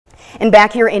And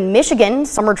back here in Michigan,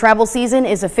 summer travel season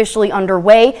is officially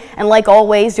underway, and like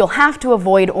always, you'll have to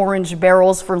avoid orange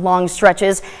barrels for long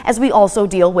stretches as we also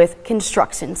deal with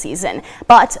construction season.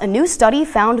 But a new study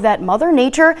found that Mother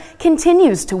Nature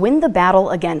continues to win the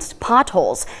battle against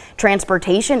potholes.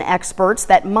 Transportation experts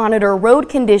that monitor road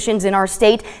conditions in our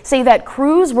state say that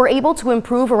crews were able to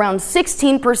improve around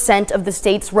 16% of the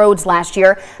state's roads last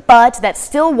year, but that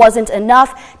still wasn't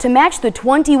enough to match the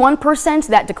 21%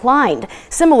 that declined.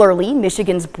 Similarly,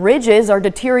 Michigan's bridges are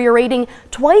deteriorating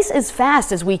twice as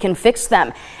fast as we can fix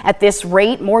them. At this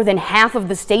rate, more than half of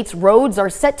the state's roads are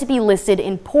set to be listed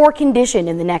in poor condition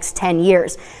in the next 10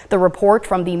 years. The report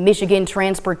from the Michigan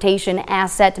Transportation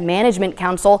Asset Management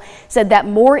Council said that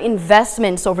more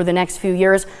investments over the next few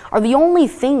years are the only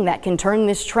thing that can turn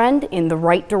this trend in the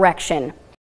right direction.